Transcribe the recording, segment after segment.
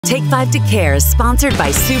Take 5 to Care is sponsored by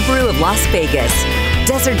Subaru of Las Vegas,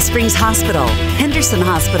 Desert Springs Hospital, Henderson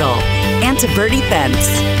Hospital, and Birdie Fence.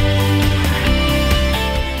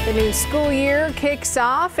 The new school year kicks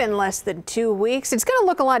off in less than 2 weeks. It's going to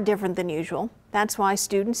look a lot different than usual. That's why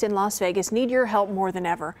students in Las Vegas need your help more than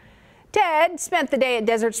ever. Ted spent the day at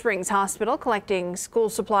Desert Springs Hospital collecting school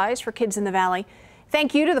supplies for kids in the valley.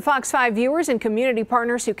 Thank you to the Fox 5 viewers and community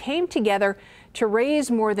partners who came together to raise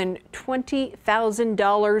more than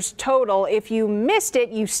 $20,000 total. If you missed it,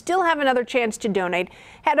 you still have another chance to donate.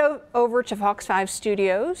 Head over to Fox 5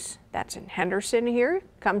 Studios. That's in Henderson here.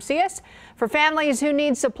 Come see us. For families who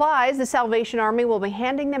need supplies, the Salvation Army will be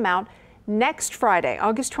handing them out next Friday,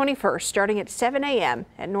 August 21st, starting at 7 a.m.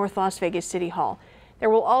 at North Las Vegas City Hall. There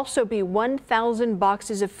will also be 1,000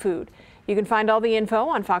 boxes of food. You can find all the info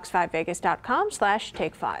on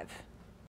fox5vegas.com/take5.